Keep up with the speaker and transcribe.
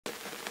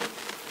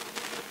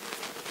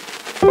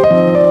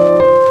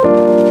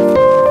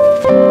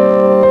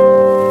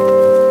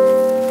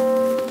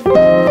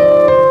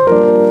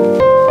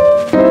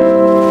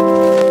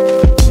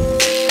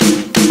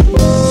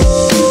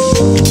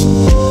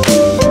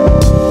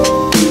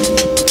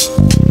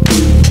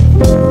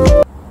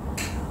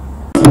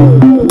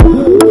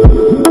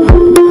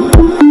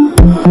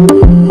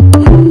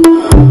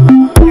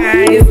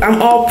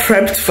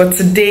for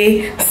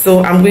today.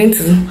 So I'm going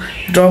to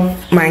drop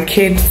my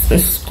kids in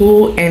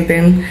school, and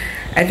then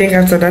I think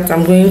after that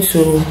I'm going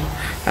to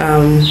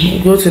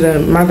go to the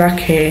mother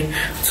care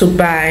to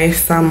buy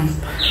some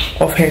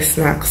of her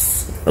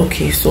snacks.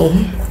 Okay, so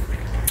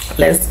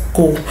let's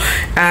go.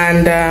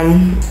 And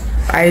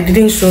I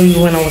didn't show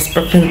you when I was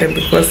prepping them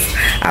because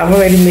I've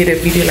already made a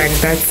video like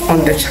that on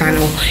the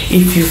channel.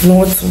 If you've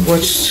not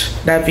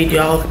watched that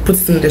video, I'll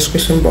put it in the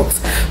description box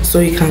so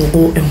you can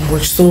go and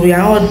watch. So we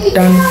are all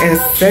done and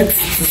set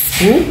to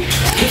school.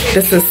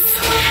 This is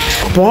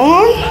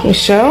Bon.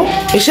 Michelle,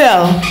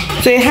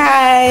 say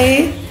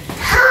hi.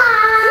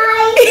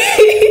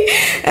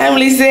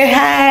 Emily, say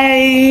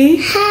hi.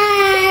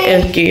 Hi.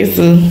 Okay,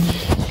 so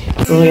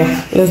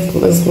yeah, let's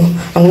go.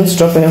 I'm going to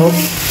drop her off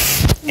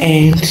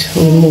and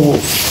we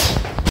move.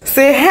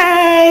 Say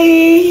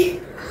hi.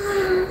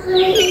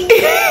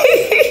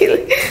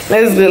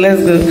 Let's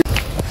go.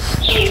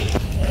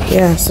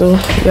 Yeah, so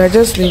we are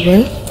just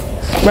leaving.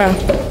 Wow.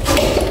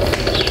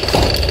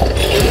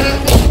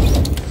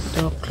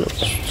 Door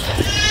closed.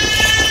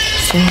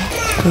 So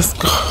let's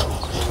go.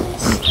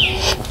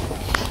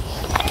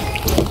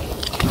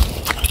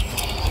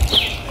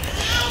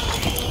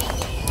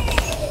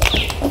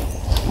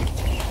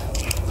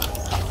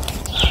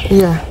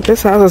 Yeah,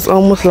 this house is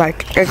almost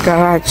like a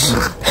garage.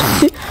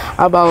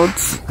 About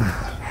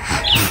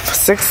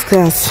 6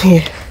 cars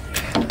here.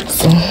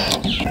 So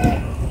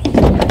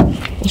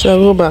shall I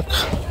go back?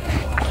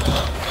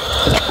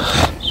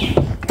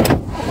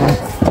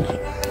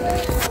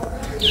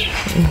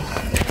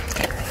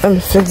 Let me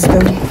fix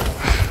them.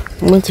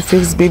 I'm going to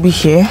fix baby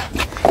here.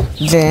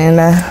 Then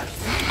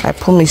I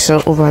put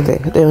Michelle over there.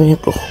 Then we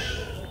go.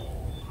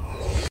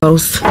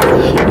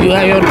 You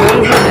are your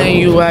driver and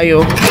you are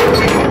your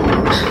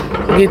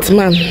gate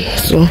man.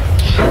 So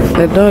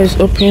the door is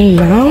open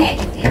now,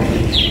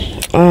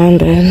 and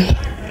then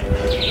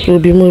we'll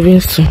be moving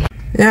soon.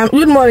 Yeah,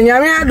 good morning. Yeah,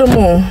 I do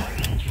more.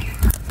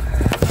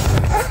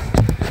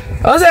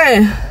 Ose,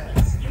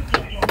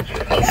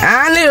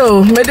 I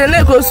know. Me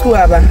dey go school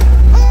aba.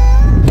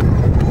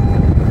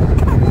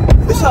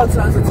 Short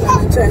transit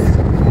check.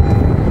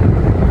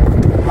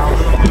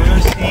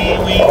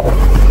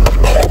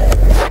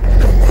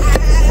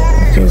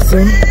 Okay, so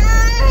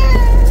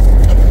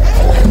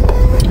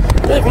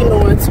I don't even know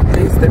where to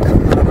place the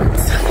camera.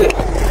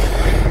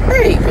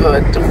 Hey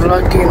God,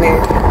 vlogging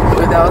it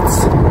without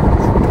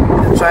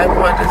the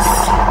tripod is.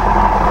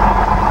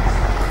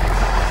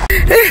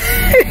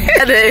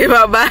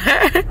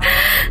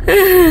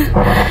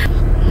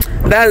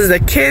 That's the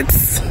kids.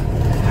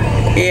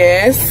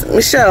 Yes,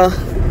 Michelle,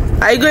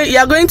 are you going? You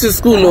are going to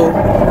school, no?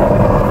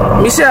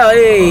 Michelle,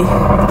 hey, you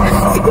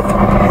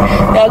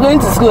are going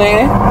to school,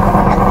 eh?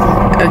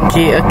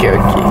 Okay.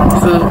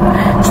 So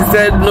she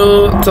said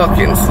no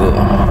talking, so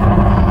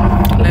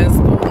let's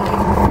go.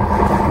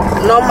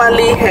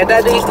 Normally her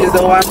daddy is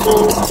the one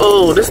who,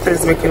 oh, this thing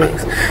is making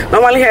noise.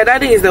 Normally her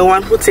daddy is the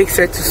one who takes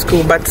her to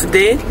school, but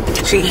today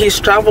he's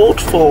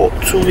traveled for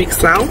 2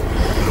 weeks now.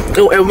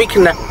 A week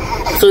now.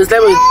 So it's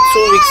like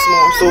 2 weeks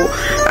more. So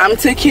I'm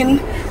taking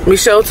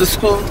Michelle to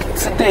school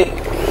today.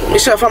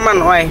 Michelle,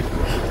 Faman, why?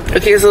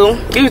 Okay, so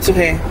give it to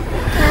her.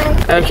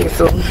 Okay,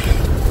 so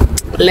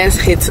let's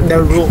hit the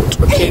road.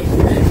 Okay,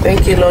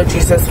 thank you, Lord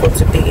Jesus, for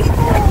today.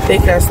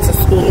 Take us to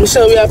school.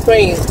 Michelle, we are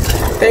praying.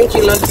 Thank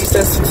you, Lord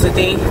Jesus, for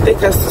today.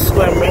 Take us to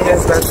school and bring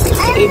us back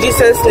safely. In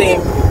Jesus'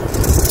 name.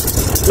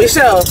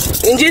 Michelle,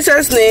 in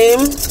Jesus'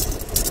 name.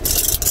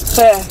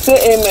 Say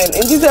amen.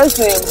 In Jesus'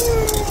 name.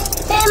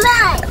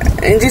 Amen.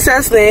 In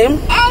Jesus' name.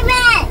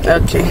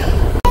 Amen. Okay.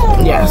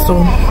 Yeah,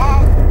 so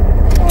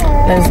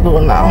let's go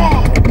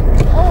now.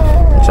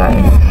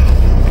 Drive.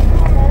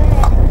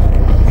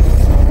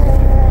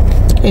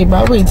 Hey,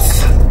 but wait.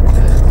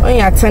 When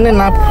you are turning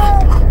up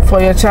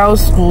for your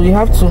child's school, you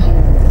have to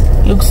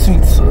look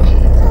sweet. So,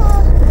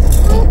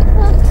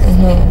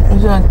 you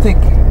should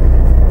take.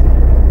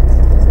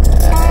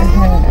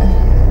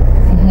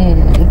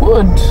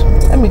 Good.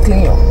 Let me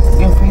clean your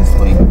face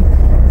for you.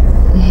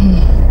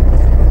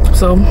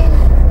 So,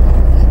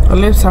 our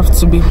lips have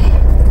to be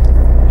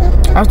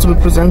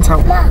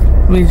presentable.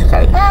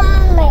 Basically.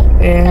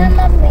 Yeah.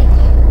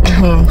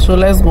 So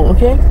let's go.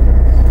 Okay.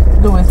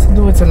 Do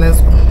it and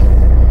let's go.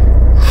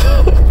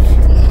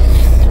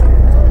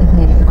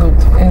 Good.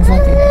 It's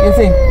okay. You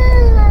see?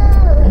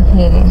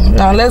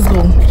 Now let's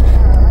go.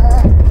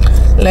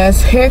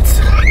 Let's hit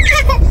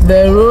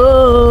the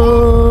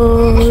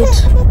road.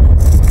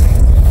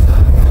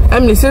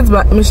 Emily,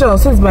 Michelle,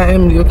 sits by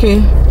Emily,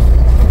 okay?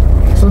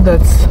 So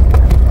that's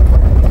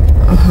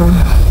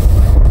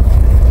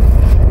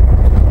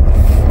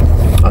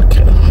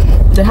okay.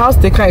 The house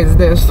taker is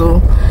there,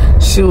 so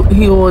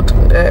he would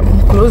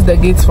close the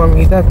gates for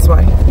me. That's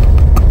why.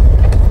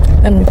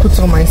 Let me put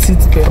on my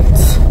seat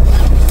belt.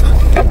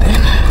 And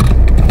then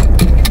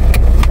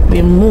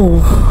we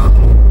move.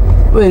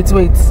 Wait.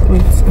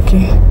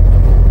 Okay.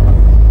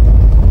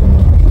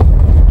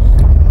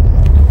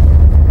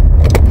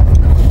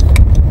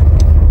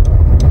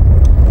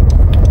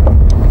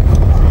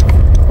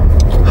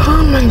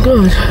 Oh my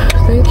God.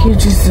 Thank you,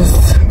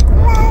 Jesus.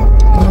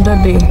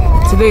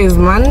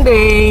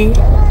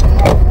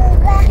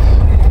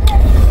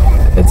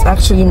 it's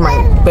actually my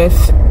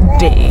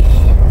birthday.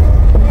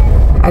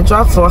 I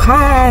dropped for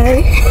hi.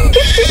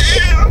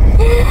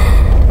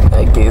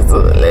 Okay, so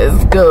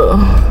let's go.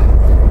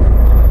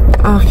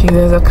 Okay,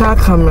 there's a car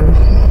coming.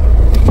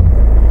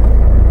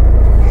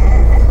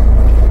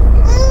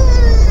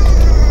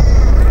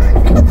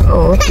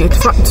 Oh, okay.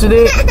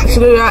 Today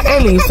we are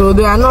early, so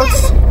they are not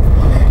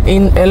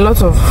in a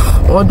lot of,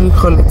 what do we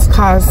call it,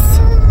 cars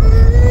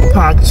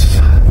parked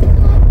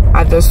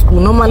at the school.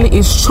 Normally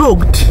it's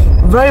choked,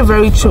 very,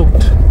 very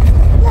choked.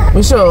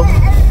 Michelle,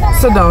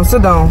 sit down,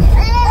 sit down,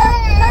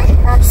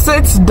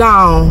 sit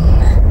down.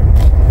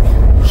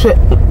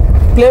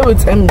 Play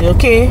with Emily,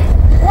 okay?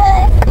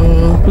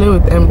 Play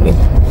with Emily.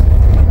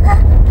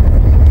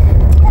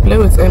 Play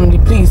with Emily,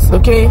 please,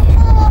 okay?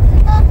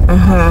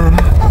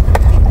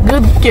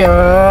 Good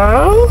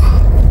girl.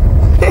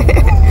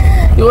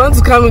 You want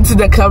to come into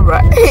the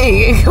camera?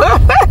 Hey.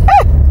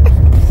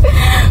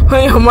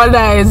 When your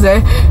mother is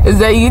a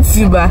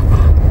YouTuber,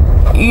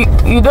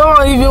 you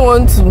don't even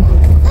want to.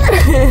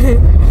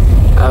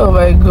 Oh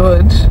my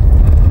God.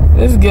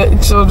 Let's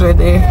get children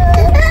there.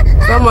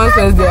 Someone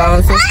says they are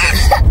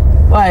ancestors.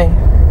 Why?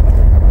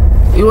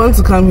 You want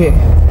to come here?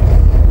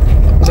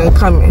 Then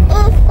come in.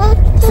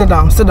 Sit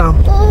down, sit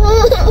down.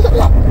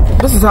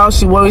 This is how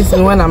she worries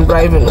me when I'm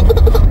driving.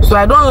 So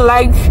I don't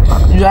like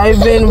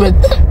driving with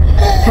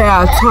her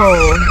at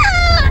all.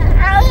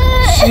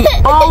 She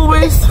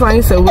always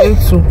finds a way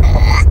to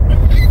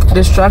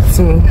distract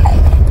me.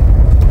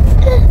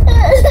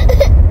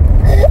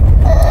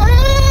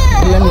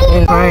 Let me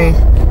in. Right.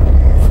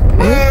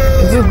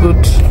 Is it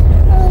good?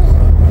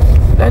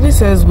 Daddy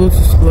says go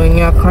to school and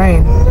you're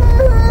crying.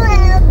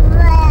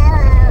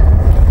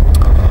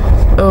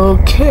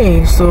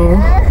 Okay, so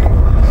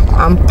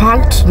I'm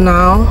packed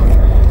now,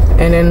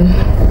 and then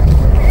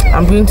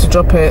I'm going to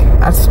drop her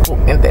at school,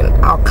 and then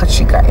I'll catch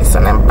you guys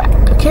when I'm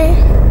back, okay?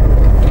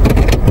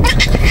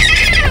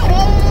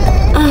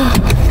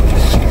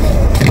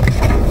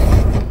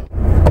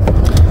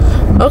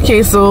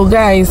 Okay, so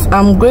guys,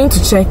 I'm going to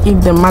check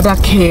if the mother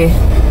care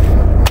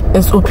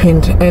is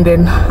opened, and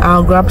then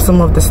I'll grab some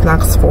of the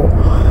snacks for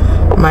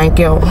my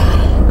girl,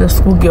 the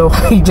school girl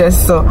you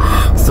just saw.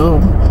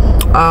 So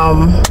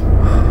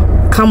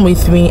come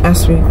with me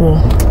as we go,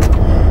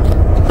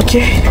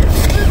 okay?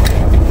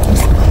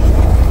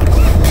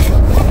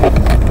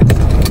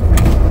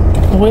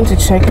 I'm going to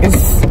check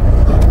it's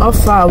how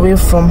far away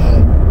from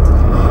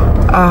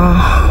our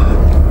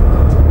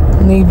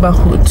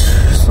neighborhood.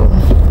 So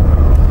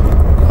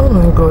oh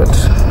my God,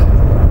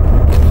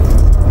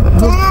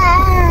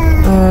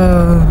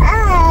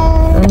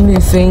 I'm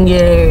just saying, yeah,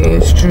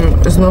 it's true,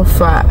 it's not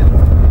far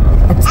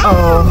at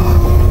all.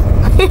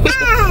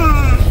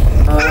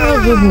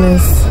 Oh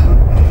goodness.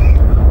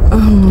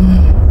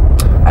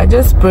 I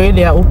just pray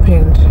they are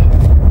opened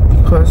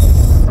because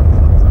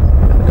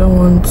I don't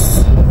want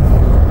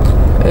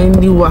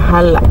any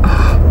wahala.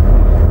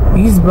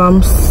 These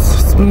bumps,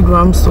 speed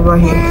bumps over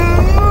here,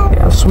 they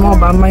are small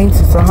but mine,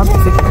 so I have to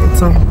take my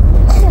time.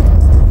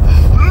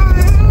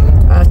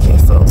 Okay,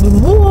 so we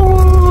move.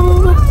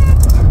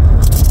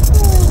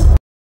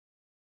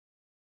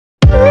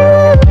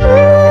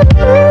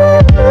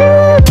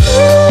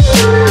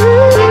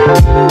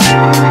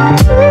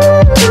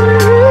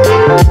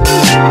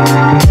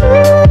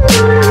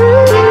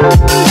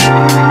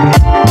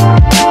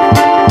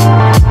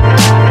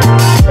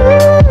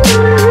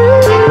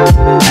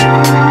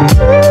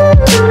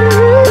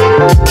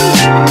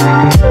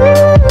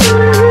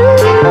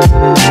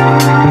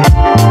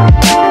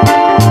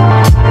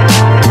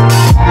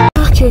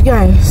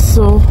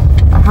 So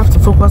I have to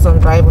focus on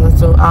driving,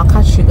 so I'll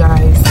catch you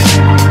guys.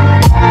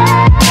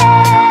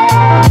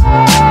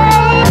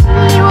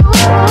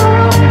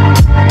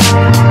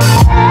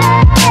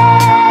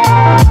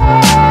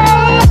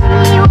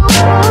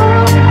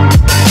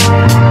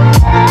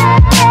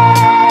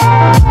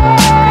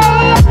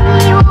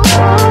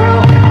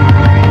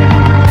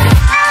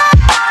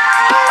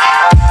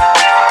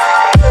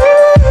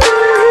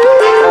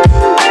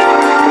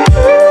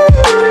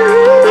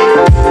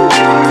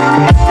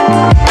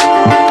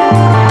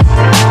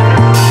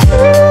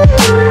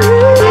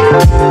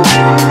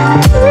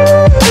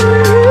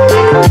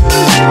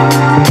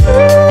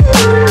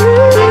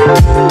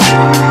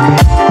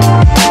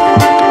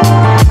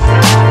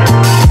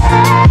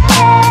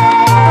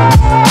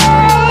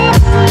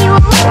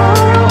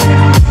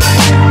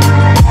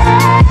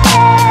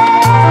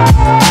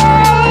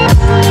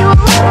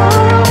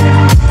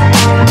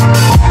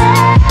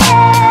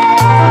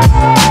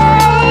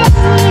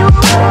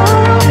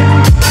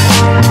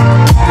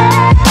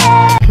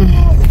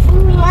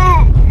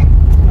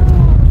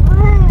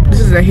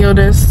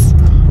 Hilda's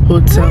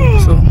hotel,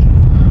 so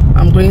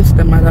I'm going to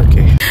the mother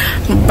care.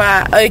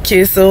 But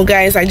okay, so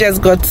guys, I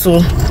just got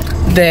to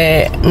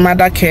the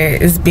mother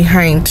care. Is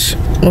behind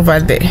over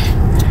there.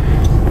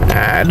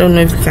 I don't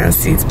know if you can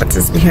see it, but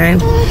it's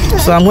behind.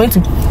 So I'm going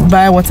to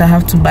buy what I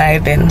have to buy,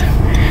 then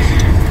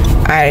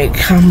I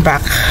come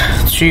back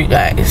to you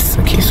guys.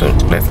 Okay, so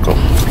let's go.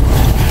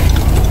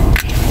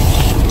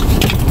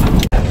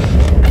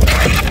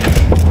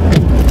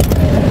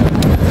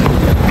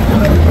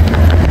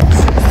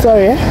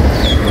 Sorry.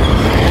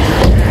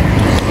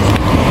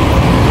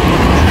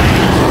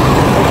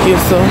 Okay,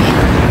 so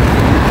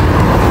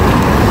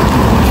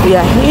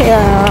yeah,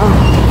 here.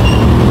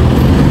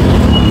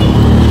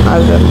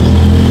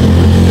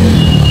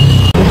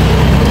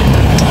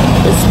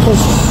 It's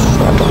push.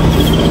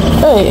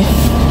 Hey.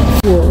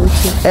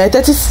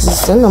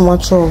 36 no more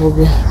trouble.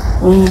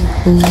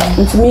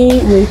 It's me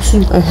way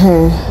too.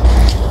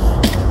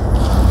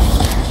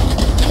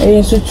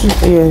 Yes, too.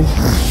 Yeah.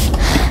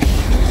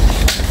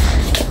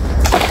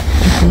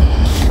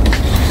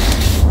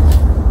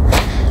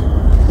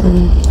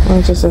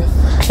 What you say?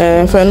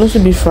 If I know to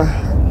be far,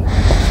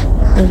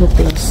 I go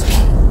plus.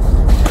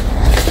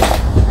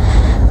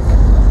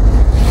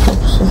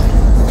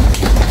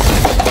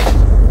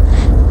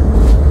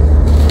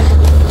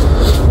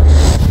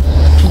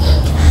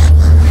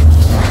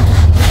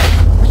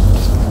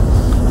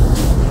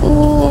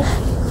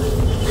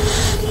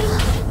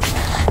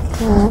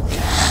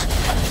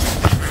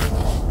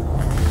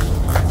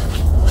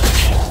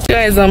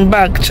 Guys, I'm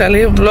back.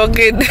 Charlie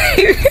vlogging.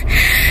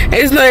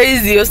 It's not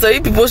easy, so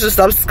you people should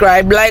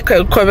subscribe, like,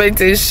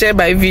 comment, and share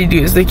my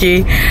videos.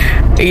 Okay,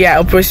 yeah,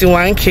 Operation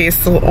 1K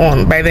so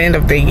on by the end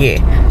of the year,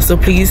 so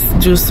please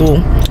do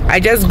so. I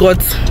just got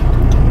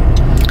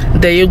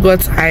the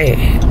yogurt I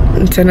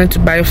intended to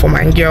buy for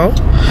my girl.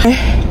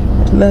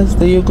 That's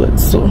the yogurt.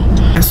 So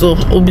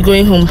we'll be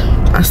going home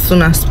as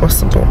soon as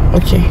possible.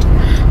 Okay,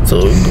 so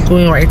we'll be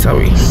going right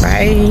away.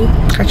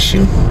 Bye. Catch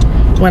you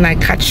when I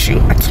catch you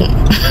at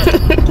home.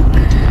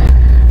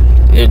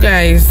 You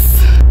guys,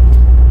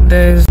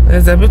 there's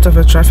a bit of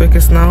a traffic.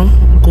 It's now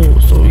go.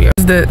 So yeah,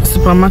 the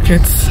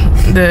supermarket,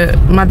 the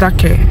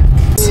Madake.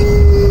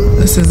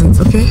 This is it.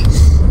 Okay,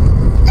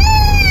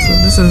 so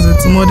this is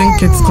it. Modern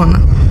Kids Corner.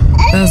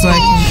 That's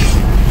like,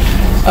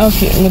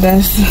 okay,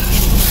 that's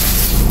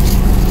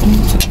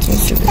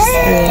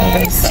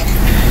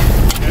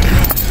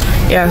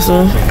yeah.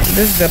 So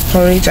this is the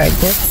porridge I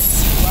got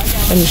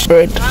and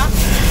bread.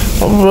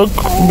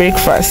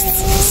 Breakfast,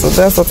 so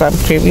that's what I'm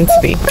craving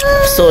today.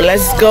 So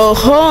let's go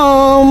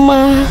home.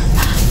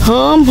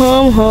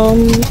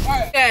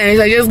 Guys,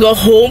 I just got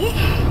home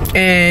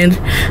and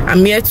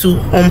I'm here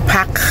to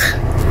unpack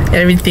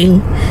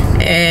everything,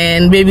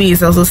 and baby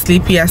is also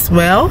sleepy as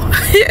well.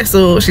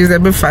 So she's a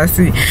bit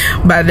fussy,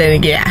 but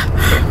then yeah,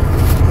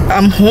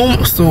 I'm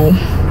home, so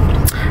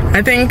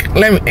I think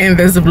let me end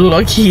this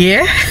vlog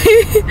here.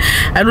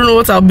 I don't know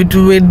what I'll be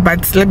doing,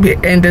 but let me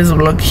end this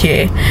vlog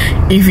here.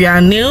 If you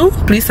are new,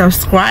 please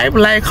subscribe,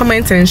 like,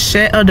 comment, and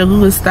share all the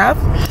Google stuff.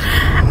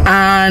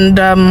 And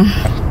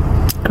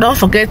don't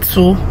forget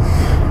to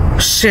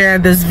share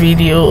this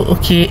video,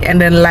 okay,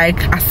 and then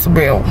like as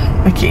well.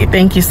 Okay,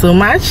 thank you so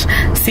much.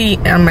 See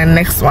you on my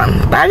next one.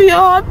 Love you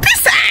all.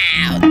 Peace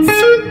out.